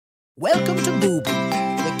Welcome to Booboo,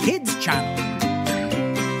 the kids channel.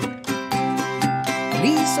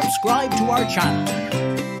 Please subscribe to our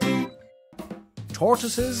channel.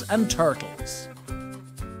 Tortoises and Turtles.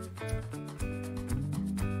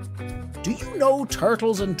 Do you know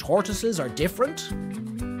turtles and tortoises are different?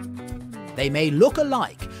 They may look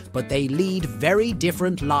alike, but they lead very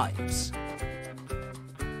different lives.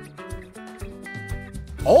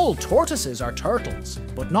 All tortoises are turtles,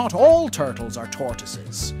 but not all turtles are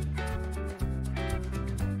tortoises.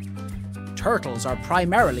 Turtles are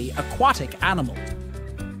primarily aquatic animals,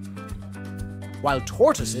 while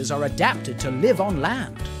tortoises are adapted to live on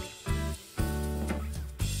land.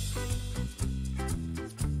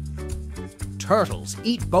 Turtles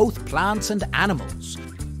eat both plants and animals,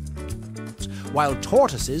 while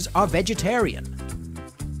tortoises are vegetarian.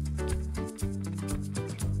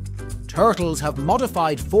 Turtles have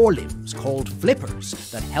modified forelimbs called flippers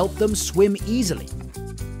that help them swim easily,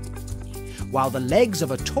 while the legs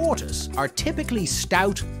of a tortoise are typically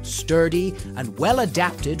stout, sturdy, and well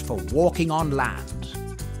adapted for walking on land.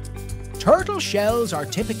 Turtle shells are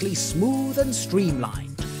typically smooth and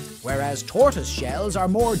streamlined, whereas tortoise shells are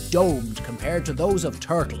more domed compared to those of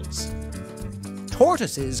turtles.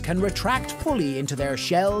 Tortoises can retract fully into their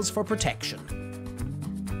shells for protection.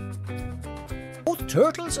 Both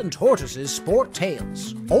turtles and tortoises sport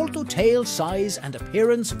tails, although tail size and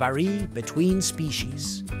appearance vary between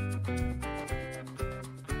species.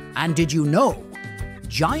 And did you know?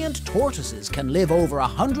 Giant tortoises can live over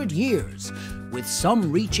 100 years, with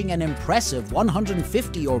some reaching an impressive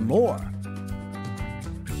 150 or more.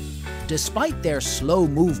 Despite their slow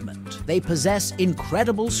movement, they possess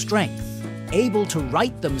incredible strength, able to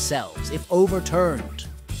right themselves if overturned.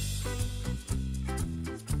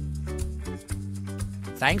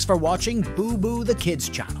 Thanks for watching Booboo the Kids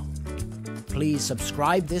channel. Please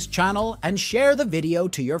subscribe this channel and share the video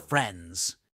to your friends.